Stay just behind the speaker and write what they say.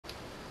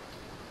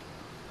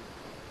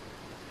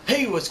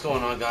Hey, what's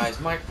going on, guys?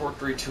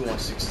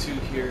 Mike432162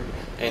 here,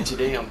 and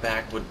today I'm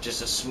back with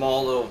just a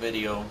small little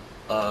video.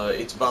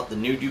 It's about the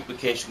new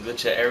duplication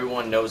glitch that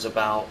everyone knows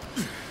about.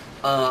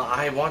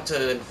 I want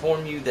to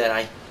inform you that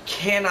I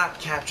cannot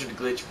capture the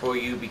glitch for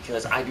you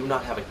because I do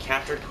not have a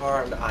capture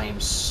card. I am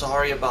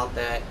sorry about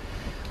that.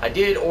 I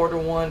did order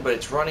one, but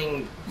it's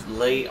running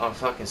late on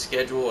fucking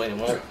schedule,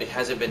 and it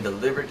hasn't been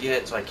delivered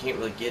yet, so I can't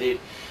really get it.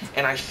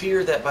 And I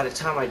fear that by the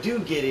time I do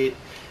get it,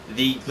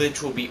 the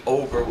glitch will be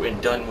over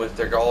and done with.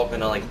 They're all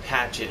gonna like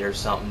patch it or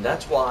something.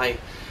 That's why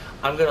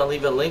I'm gonna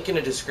leave a link in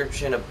the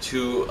description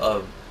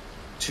to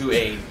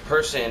a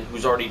person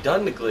who's already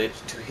done the glitch,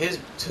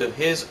 to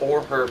his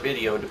or her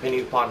video,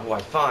 depending upon who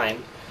I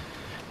find,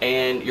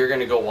 and you're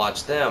gonna go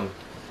watch them.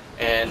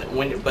 And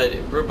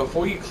but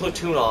before you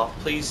tune off,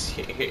 please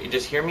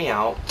just hear me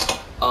out.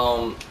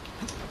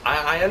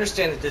 I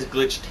understand that this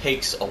glitch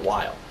takes a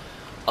while.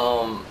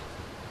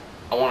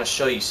 I want to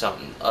show you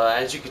something.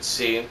 As you can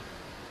see,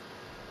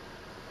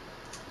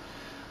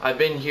 I've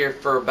been here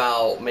for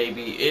about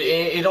maybe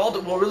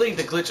really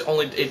the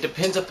glitch it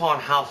depends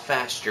upon how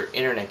fast your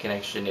internet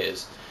connection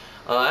is.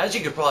 As you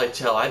could probably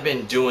tell, I've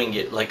been doing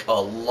it like a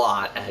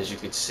lot, as you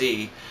could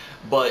see.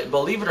 But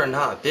believe it or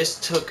not, this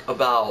took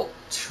about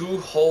 2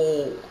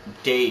 whole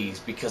days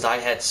because I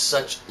had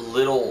such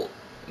little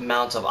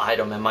amounts of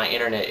item and my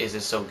internet isn't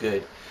so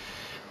good.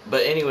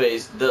 But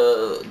anyways,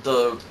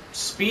 the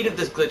speed of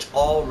this glitch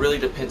all really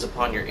depends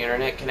upon your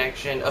internet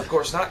connection. Of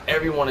course, not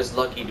everyone is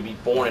lucky to be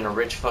born in a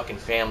rich fucking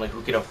family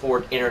who can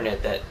afford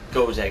internet that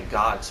goes at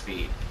God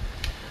speed.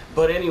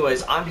 But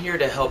anyways, I'm here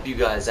to help you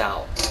guys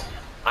out.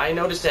 I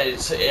noticed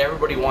that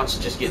everybody wants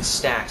to just get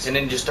stacks and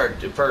then just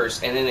start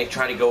first, and then they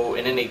try to go,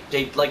 and then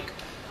they like,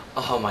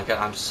 oh my god,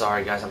 I'm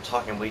sorry guys, I'm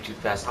talking way too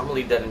fast. I'm gonna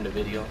leave that in the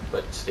video,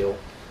 but still,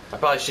 I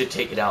probably should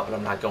take it out, but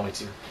I'm not going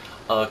to.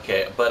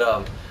 Okay,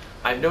 but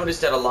I've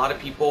noticed that a lot of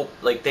people,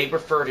 like, they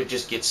prefer to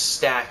just get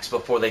stacks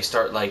before they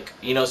start, like,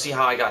 you know, see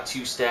how I got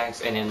 2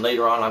 stacks, and then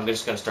later on I'm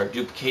just gonna start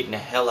duplicating the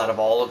hell out of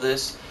all of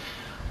this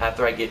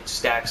after I get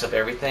stacks of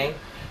everything.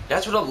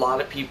 That's what a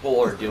lot of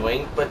people are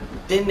doing, but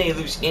then they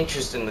lose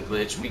interest in the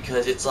glitch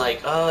because it's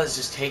like, oh, it's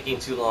just taking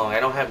too long. I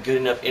don't have good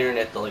enough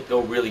internet to like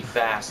go really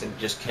fast and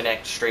just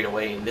connect straight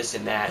away and this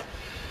and that.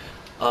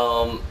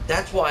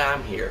 That's why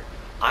I'm here.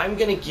 I'm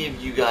gonna give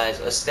you guys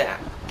a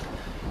stack.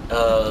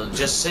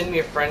 Just send me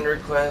a friend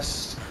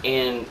request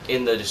in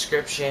the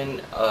description.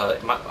 Oh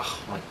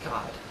my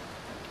god,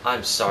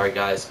 I'm sorry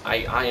guys.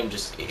 I am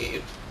just.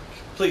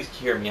 Please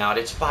hear me out.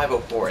 It's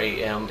 5:04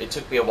 a.m. It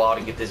took me a while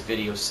to get this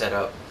video set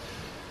up.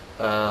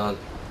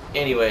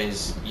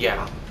 Anyways,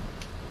 yeah.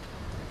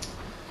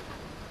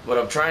 What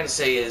I'm trying to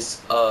say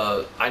is,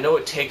 I know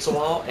it takes a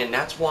while, and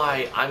that's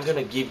why I'm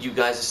gonna give you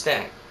guys a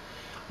stack.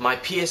 My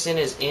PSN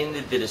is in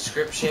the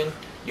description.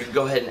 You can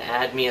go ahead and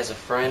add me as a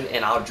friend,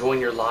 and I'll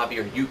join your lobby,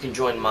 or you can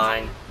join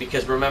mine.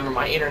 Because remember,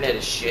 my internet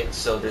is shit,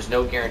 so there's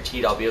no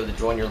guarantee I'll be able to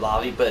join your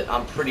lobby, but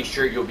I'm pretty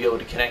sure you'll be able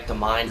to connect to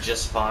mine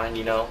just fine,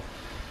 you know.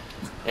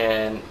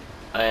 And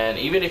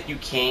even if you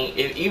can't,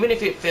 even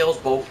if it fails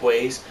both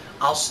ways,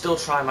 I'll still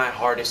try my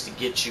hardest to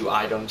get you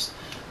items.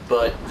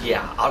 But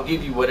yeah, I'll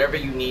give you whatever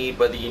you need,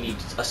 whether you need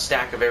a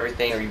stack of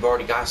everything or you've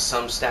already got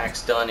some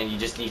stacks done and you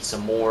just need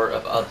some more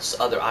of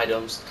other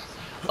items.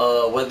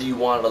 Whether you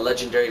want a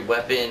legendary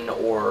weapon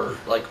or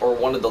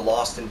one of the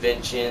lost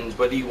inventions,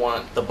 whether you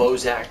want the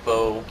Bozak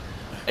bow,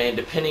 and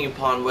depending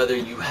upon whether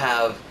you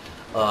have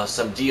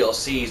some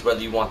DLCs,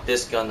 whether you want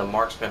this gun, the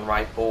marksman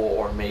rifle,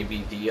 or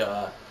maybe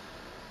the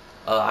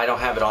I don't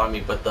have it on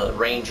me, but the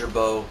ranger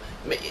bow.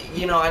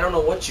 You know, I don't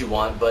know what you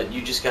want, but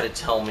you just got to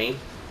tell me.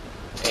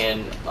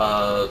 And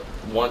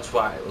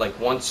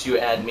once you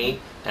add me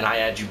and I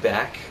add you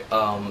back,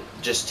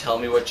 just tell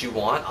me what you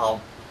want. I'll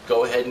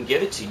go ahead and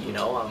give it to you. You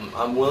know,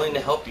 I'm willing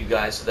to help you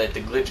guys so that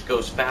the glitch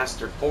goes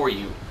faster for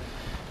you,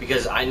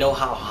 because I know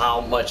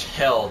how much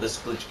hell this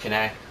glitch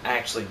can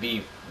actually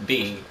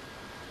be.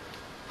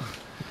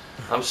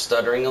 I'm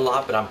stuttering a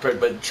lot,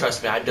 but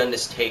trust me, I've done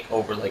this take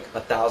over like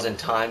 1,000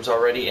 times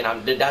already,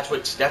 and that's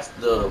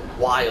the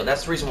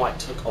reason why it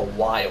took a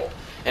while.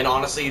 And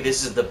honestly,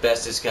 this is the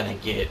best it's gonna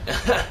get.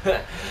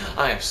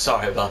 I am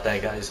sorry about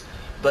that, guys.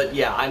 But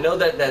yeah, I know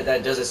that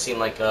doesn't seem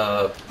like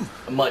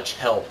much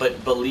help,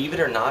 but believe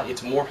it or not,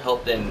 it's more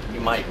help than you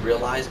might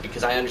realize,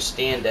 because I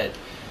understand that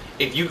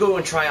if you go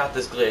and try out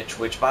this glitch,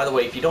 which, by the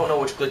way, if you don't know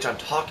which glitch I'm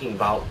talking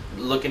about,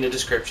 look in the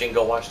description,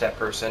 go watch that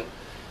person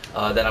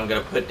that I'm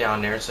going to put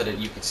down there so that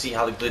you can see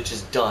how the glitch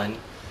is done.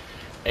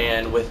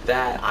 And with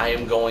that, I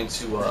am going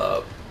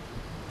to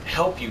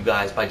help you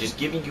guys by just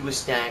giving you a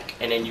stack,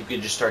 and then you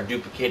can just start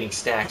duplicating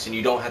stacks, and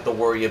you don't have to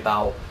worry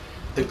about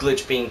the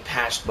glitch being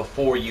patched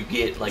before you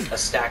get like a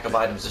stack of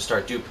items to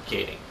start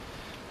duplicating.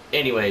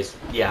 Anyways,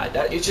 yeah,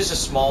 it's just a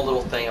small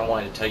little thing I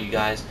wanted to tell you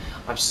guys.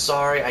 I'm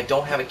sorry, I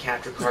don't have a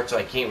capture card, so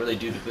I can't really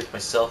do the glitch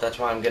myself. That's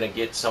why I'm going to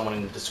get someone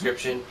in the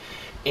description.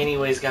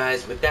 Anyways,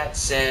 guys, with that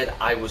said,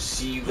 I will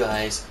see you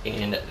guys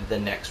in the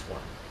next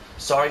one.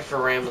 Sorry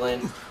for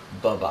rambling.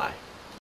 Bye-bye.